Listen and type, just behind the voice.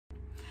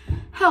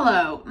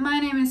Hello, my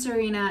name is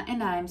Serena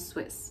and I'm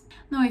Swiss.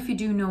 Now, if you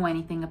do know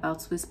anything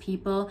about Swiss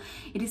people,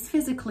 it is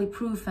physically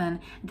proven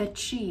that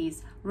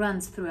cheese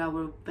runs through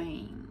our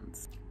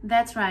veins.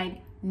 That's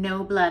right,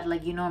 no blood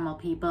like you normal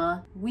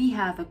people. We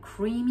have a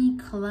creamy,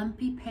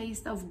 clumpy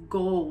paste of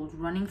gold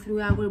running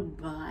through our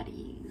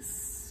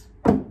bodies.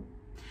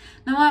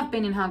 Now, I've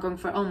been in Hong Kong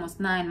for almost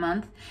 9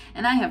 months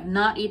and I have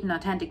not eaten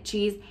authentic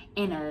cheese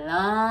in a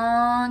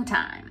long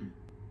time.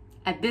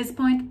 At this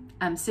point,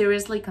 I'm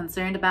seriously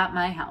concerned about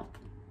my health.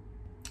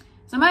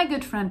 So my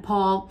good friend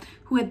Paul,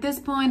 who at this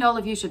point all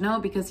of you should know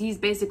because he's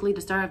basically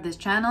the star of this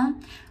channel,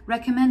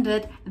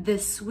 recommended the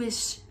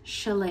Swiss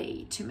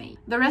Chalet to me.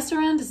 The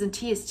restaurant is in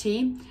TST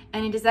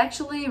and it is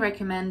actually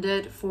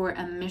recommended for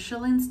a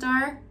Michelin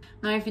star.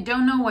 Now, if you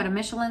don't know what a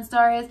Michelin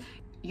star is,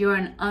 you're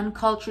an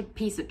uncultured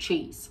piece of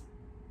cheese.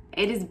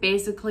 It is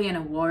basically an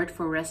award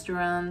for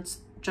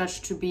restaurants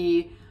judged to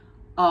be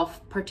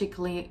of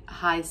particularly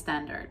high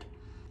standard.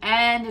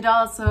 And it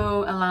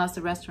also allows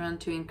the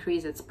restaurant to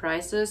increase its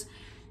prices,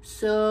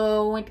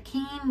 so it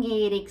can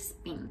get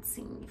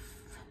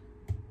expensive.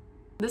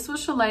 The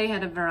Swiss Chalet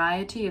had a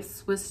variety of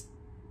Swiss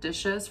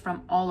dishes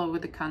from all over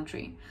the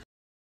country.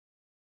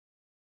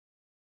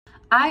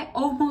 I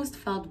almost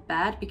felt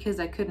bad because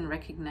I couldn't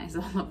recognize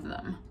all of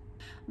them.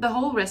 The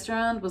whole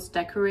restaurant was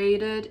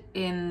decorated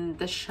in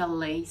the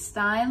chalet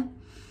style,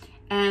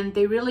 and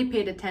they really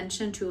paid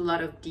attention to a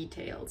lot of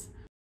details.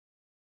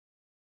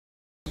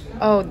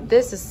 Oh,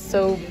 this is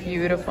so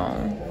beautiful.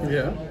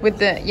 Yeah. With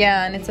the,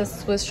 and it's a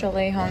Swiss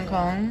Chalet Hong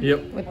Kong.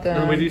 Yep. With the...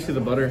 And where do you see the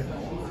butter?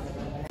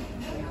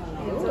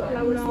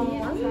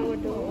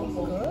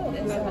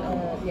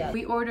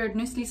 We ordered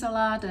muesli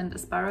salad and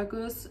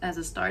asparagus as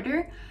a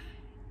starter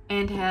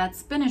and had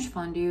spinach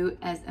fondue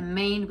as a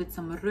main with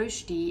some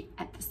rösti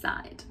at the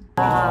side.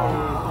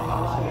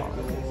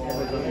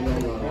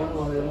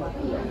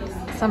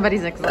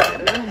 Somebody's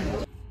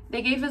excited.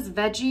 They gave us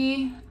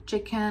veggie,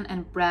 chicken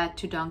and bread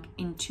to dunk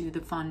into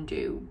the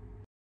fondue.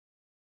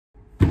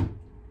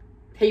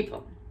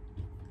 People,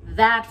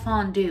 that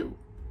fondue,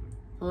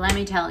 let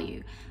me tell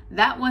you,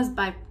 that was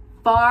by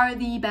far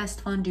the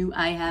best fondue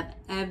I have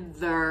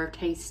ever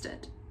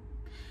tasted.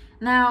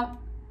 Now,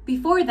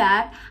 before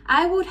that,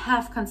 I would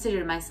have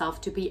considered myself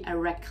to be a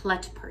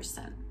raclette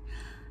person,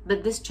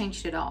 but this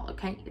changed it all,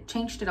 okay? It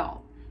changed it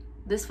all.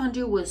 This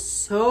fondue was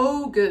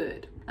so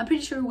good. I'm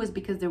pretty sure it was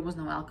because there was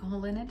no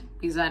alcohol in it,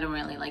 because I don't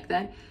really like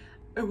that.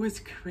 It was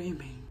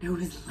creamy. It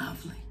was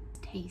lovely.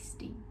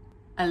 Tasty.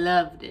 I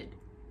loved it.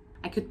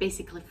 I could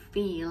basically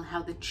feel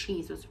how the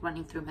cheese was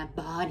running through my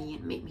body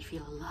and made me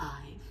feel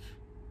alive.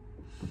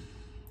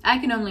 I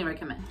can only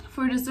recommend.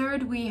 For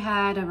dessert, we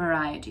had a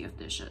variety of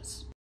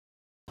dishes.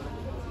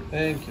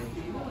 Thank you.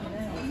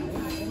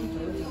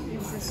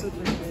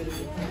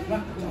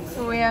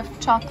 So we have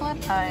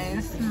chocolate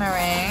ice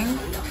meringue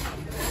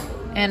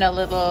and a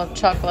little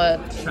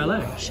chocolate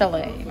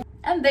chalet.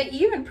 And they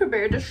even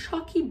prepared a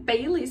shocky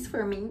Baileys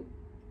for me,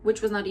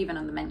 which was not even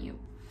on the menu.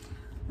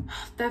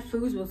 That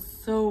food was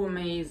so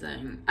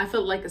amazing. I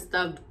felt like a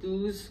stuffed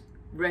goose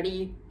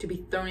ready to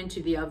be thrown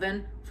into the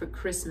oven for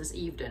Christmas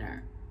Eve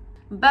dinner.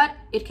 But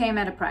it came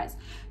at a price.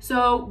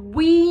 So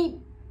we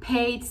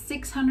paid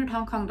 600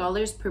 Hong Kong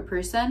dollars per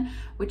person,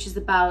 which is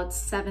about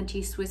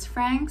 70 Swiss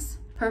francs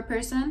per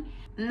person.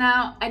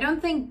 Now, I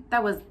don't think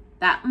that was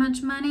that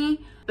much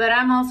money, but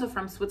I'm also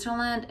from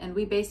Switzerland and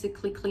we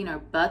basically clean our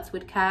butts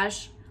with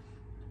cash.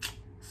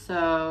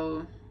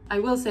 So I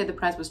will say the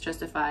price was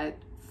justified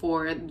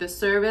for the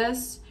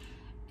service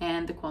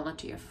and the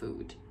quality of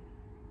food,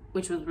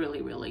 which was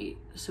really, really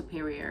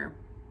superior.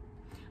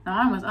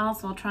 Now, I was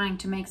also trying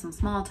to make some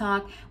small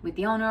talk with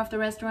the owner of the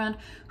restaurant,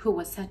 who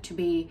was said to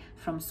be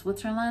from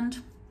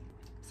Switzerland.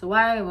 So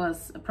I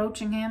was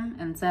approaching him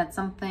and said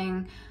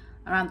something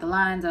around the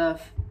lines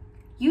of,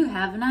 "You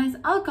have a nice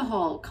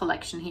alcohol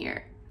collection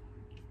here,"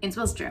 in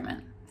Swiss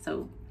German.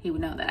 So he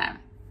would know that I'm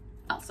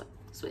also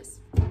Swiss.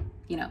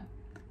 You know,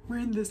 we're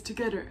in this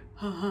together,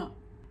 haha.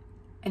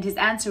 And his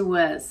answer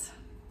was,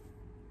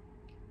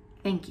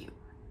 "Thank you."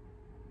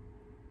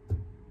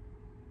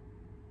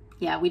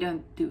 Yeah, we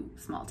don't do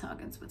small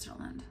talk in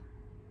Switzerland.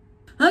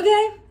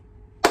 Okay,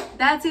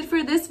 that's it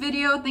for this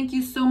video. Thank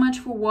you so much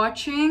for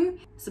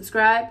watching.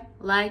 Subscribe,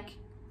 like,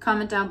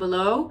 comment down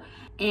below,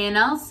 and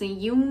I'll see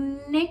you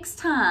next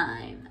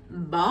time.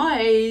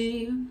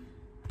 Bye.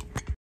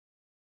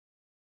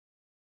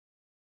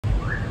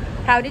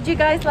 How did you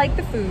guys like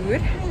the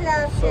food?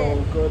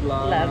 So good,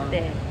 love. Loved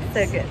it.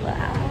 So good,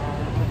 love.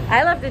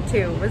 I loved it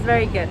too. It was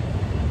very good.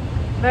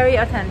 Very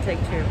authentic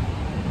too.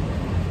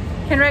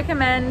 Can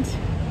recommend.